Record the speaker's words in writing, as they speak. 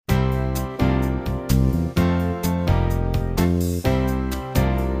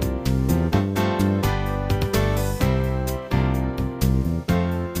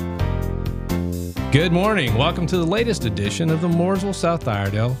Good morning. Welcome to the latest edition of the Mooresville-South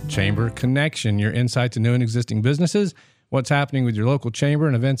Iredell Chamber Connection, your insight to new and existing businesses, what's happening with your local chamber,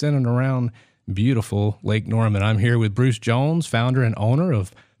 and events in and around beautiful Lake Norman. I'm here with Bruce Jones, founder and owner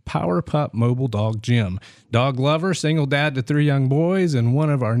of Power Pup Mobile Dog Gym. Dog lover, single dad to 3 young boys, and one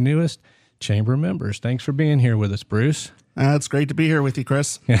of our newest chamber members. Thanks for being here with us, Bruce. It's great to be here with you,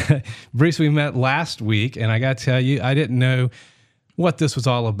 Chris. Bruce, we met last week, and I got to tell you, I didn't know what this was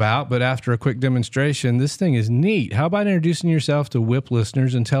all about, but after a quick demonstration, this thing is neat. How about introducing yourself to WHIP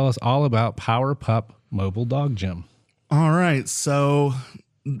listeners and tell us all about Power Pup Mobile Dog Gym? All right. So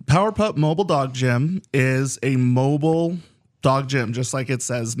Power Pup Mobile Dog Gym is a mobile dog gym, just like it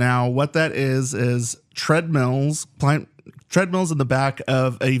says. Now, what that is treadmills in the back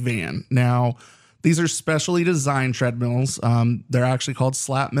of a van. Now, these are specially designed treadmills. They're actually called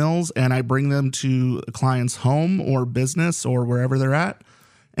slat mills, and I bring them to a client's home or business or wherever they're at,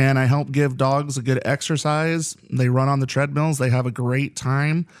 and I help give dogs a good exercise. They run on the treadmills. They have a great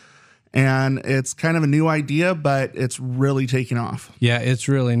time, and it's kind of a new idea, but it's really taking off. Yeah, it's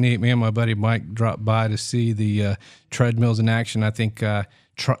really neat. Me and my buddy Mike dropped by to see the treadmills in action. I think, what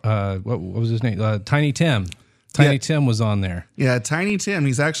was his name? Tiny Tim. Tim was on there. Yeah, Tiny Tim.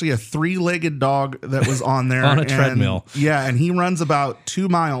 He's actually a 3-legged dog that was on there. On a treadmill. Yeah, and he runs about 2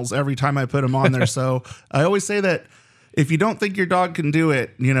 miles every time I put him on there. So I always say that if you don't think your dog can do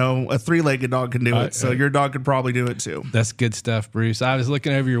it, a 3-legged dog can do it. So your dog could probably do it too. That's good stuff, Bruce. I was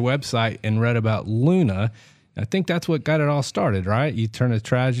looking over your website and read about Luna. I think that's what got it all started, right? You turned a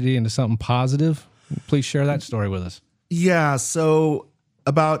tragedy into something positive. Please share that story with us. Yeah, so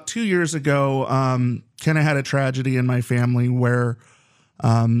about 2 years ago, kind of had a tragedy in my family where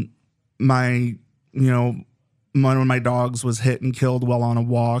one of my dogs was hit and killed while on a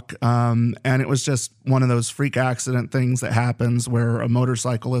walk. And it was just one of those freak accident things that happens where a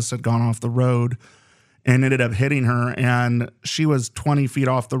motorcyclist had gone off the road and ended up hitting her. And she was 20 feet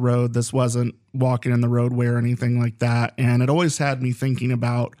off the road. This wasn't walking in the roadway or anything like that. And it always had me thinking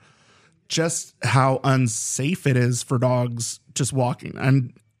about just how unsafe it is for dogs just walking.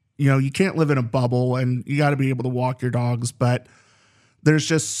 And you can't live in a bubble, and you got to be able to walk your dogs, but there's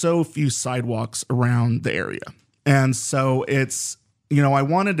just so few sidewalks around the area. And so it's, I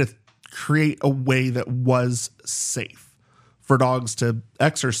wanted to create a way that was safe for dogs to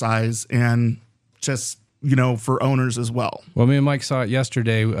exercise and just, for owners as well. Well, me and Mike saw it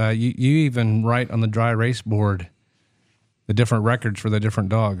yesterday. You even write on the dry erase board the different records for the different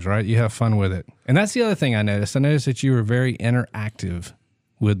dogs, right? You have fun with it. And that's the other thing I noticed. I noticed that you were very interactive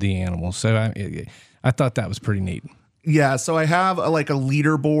with the animals. So I thought that was pretty neat. Yeah, so I have a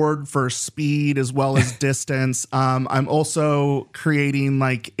leaderboard for speed as well as distance. I'm also creating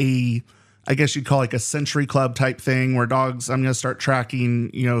I guess you'd call a century club type thing where dogs, I'm going to start tracking,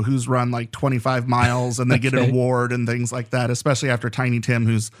 who's run 25 miles and they get an award and things like that, especially after Tiny Tim,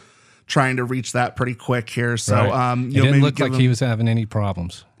 who's trying to reach that pretty quick here. So, right. It didn't look like he was having any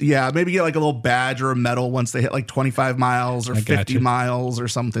problems. Yeah. Maybe get a little badge or a medal once they hit 25 miles or 50 miles or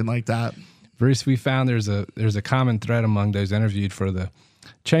something like that. Bruce, we found there's a common thread among those interviewed for the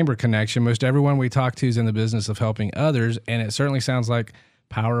Chamber Connection. Most everyone we talk to is in the business of helping others. And it certainly sounds like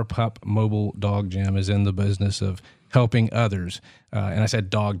Power Pup Mobile Dog Gym is in the business of helping others. And I said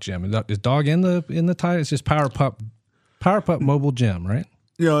dog gym. Is dog in the title? It's just Power Pup Mobile Gym, right?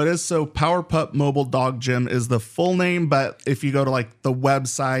 It is. So Power Pup Mobile Dog Gym is the full name, but if you go to the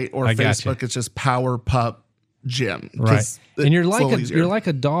website or Facebook, it's just Power Pup Gym. Right. And you're like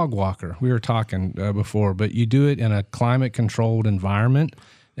a dog walker. We were talking before, but you do it in a climate controlled environment.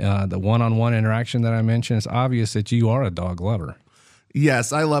 The one-on-one interaction that I mentioned, it's obvious that you are a dog lover.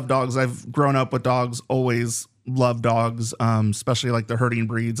 Yes, I love dogs. I've grown up with dogs, always love dogs, especially the herding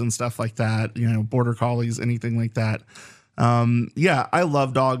breeds and stuff like that, border collies, anything like that. I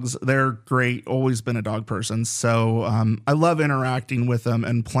love dogs. They're great. Always been a dog person. So, I love interacting with them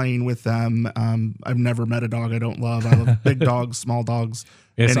and playing with them. I've never met a dog I don't love. I love big dogs, small dogs.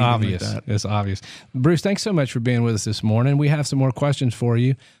 It's obvious. It's obvious. Bruce, thanks so much for being with us this morning. We have some more questions for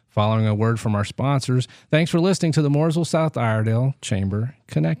you following a word from our sponsors. Thanks for listening to the Mooresville-South Iredell Chamber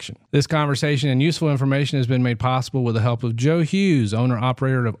Connection. This conversation and useful information has been made possible with the help of Joe Hughes,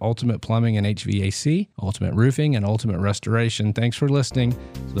 owner-operator of Ultimate Plumbing and HVAC, Ultimate Roofing, and Ultimate Restoration. Thanks for listening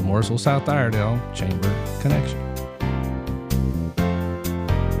to the Mooresville-South Iredell Chamber Connection.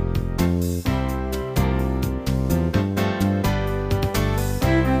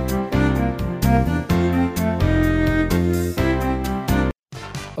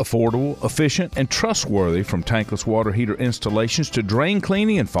 Affordable, efficient, and trustworthy, from tankless water heater installations to drain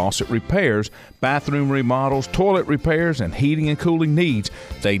cleaning and faucet repairs, bathroom remodels, toilet repairs, and heating and cooling needs.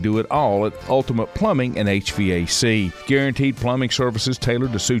 They do it all at Ultimate Plumbing and HVAC. Guaranteed plumbing services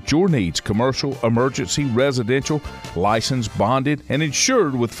tailored to suit your needs. Commercial, emergency, residential, licensed, bonded, and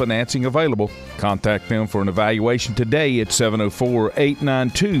insured with financing available. Contact them for an evaluation today at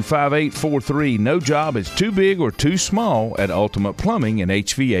 704-892-5843. No job is too big or too small at Ultimate Plumbing and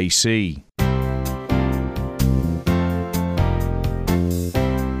HVAC.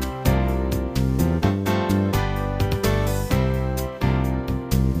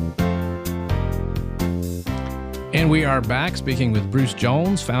 And we are back speaking with Bruce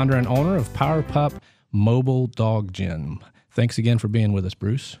Jones, founder and owner of Power Pup Mobile Dog Gym. Thanks again for being with us,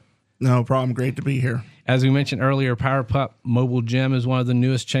 Bruce. No problem. Great to be here. As we mentioned earlier, Power Pup Mobile Gym is one of the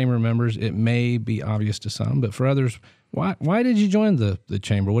newest chamber members. It may be obvious to some, but for others, why did you join the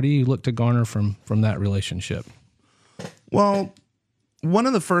chamber? What do you look to garner from that relationship? Well, one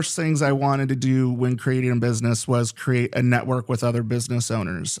of the first things I wanted to do when creating a business was create a network with other business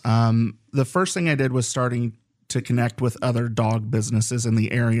owners. The first thing I did was starting to connect with other dog businesses in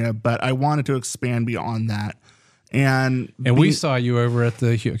the area, but I wanted to expand beyond that. And we saw you over at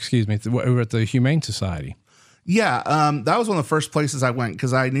the Humane Society. Yeah, that was one of the first places I went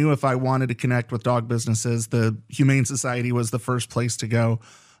because I knew if I wanted to connect with dog businesses, the Humane Society was the first place to go.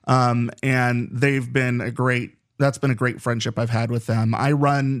 And they've been that's been a great friendship I've had with them. I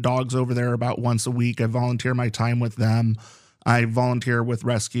run dogs over there about once a week. I volunteer my time with them. I volunteer with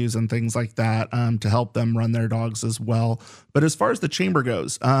rescues and things like that to help them run their dogs as well. But as far as the chamber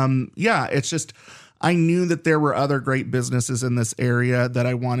goes, it's just I knew that there were other great businesses in this area that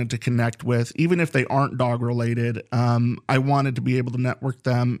I wanted to connect with, even if they aren't dog related. I wanted to be able to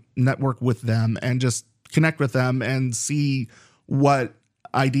network with them and just connect with them and see what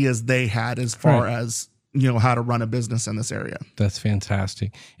ideas they had as far as, how to run a business in this area. That's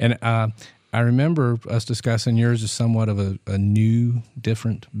fantastic. And I remember us discussing yours is somewhat of a new,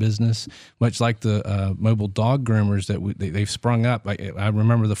 different business, much like the mobile dog groomers that they've sprung up. I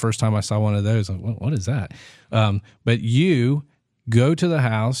remember the first time I saw one of those, like, what is that? But you go to the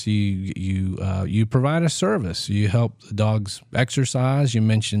house, you provide a service. You help the dogs exercise. You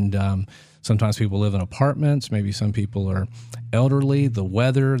mentioned sometimes people live in apartments. Maybe some people are elderly, the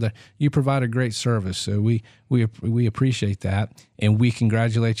weather. You provide a great service. So we appreciate that, and we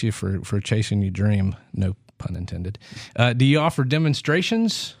congratulate you for chasing your dream. No pun intended. Do you offer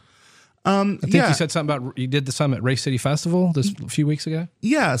demonstrations? I think you said something about you did something at Race City Festival a few weeks ago.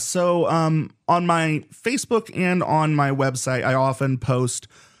 Yeah. So on my Facebook and on my website, I often post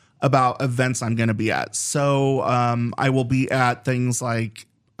about events I'm going to be at. So I will be at things like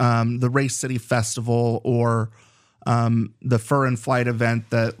the Race City Festival or the Fur and Flight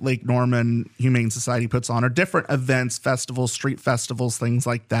event that Lake Norman Humane Society puts on, or different events, festivals, street festivals, things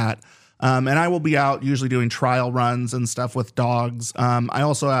like that. And I will be out usually doing trial runs and stuff with dogs. I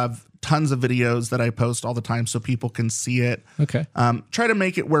also have tons of videos that I post all the time so people can see it. Okay. Try to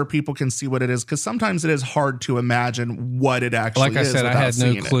make it where people can see what it is, because sometimes it is hard to imagine what it actually is. Like I said, I had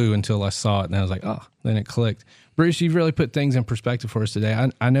no clue until I saw it, and I was like, oh, then it clicked. Bruce, you've really put things in perspective for us today.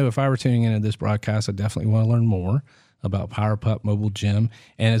 I know if I were tuning into this broadcast, I definitely want to learn more about Power Pup Mobile Gym.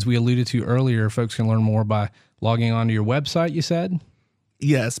 And as we alluded to earlier, folks can learn more by logging onto your website, you said?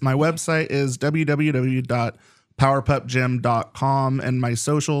 Yes, my website is www.powerpupgym.com, and my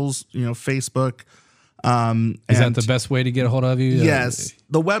socials, Facebook. Is that the best way to get a hold of you? Yes.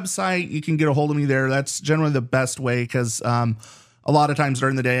 The website, you can get a hold of me there. That's generally the best way because a lot of times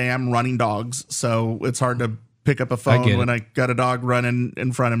during the day I'm running dogs, so it's hard to pick up a phone when I got a dog running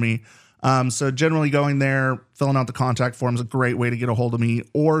in front of me. So generally going there, filling out the contact form is a great way to get a hold of me,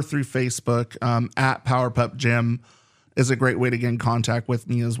 or through Facebook at Power Pup Gym is a great way to get in contact with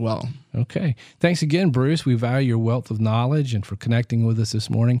me as well. Okay. Thanks again, Bruce. We value your wealth of knowledge and for connecting with us this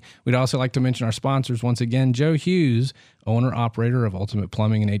morning. We'd also like to mention our sponsors once again, Joe Hughes, owner-operator of Ultimate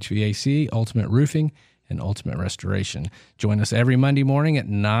Plumbing and HVAC, Ultimate Roofing, and Ultimate Restoration. Join us every Monday morning at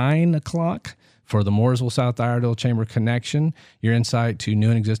 9 o'clock for the Mooresville-South Iredell Chamber Connection, your insight to new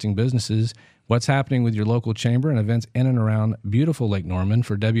and existing businesses, what's happening with your local chamber, and events in and around beautiful Lake Norman.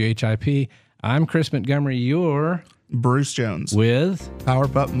 For WHIP, I'm Chris Montgomery, your Bruce Jones with Power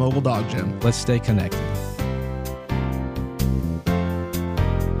Pup Mobile Dog Gym. Let's stay connected.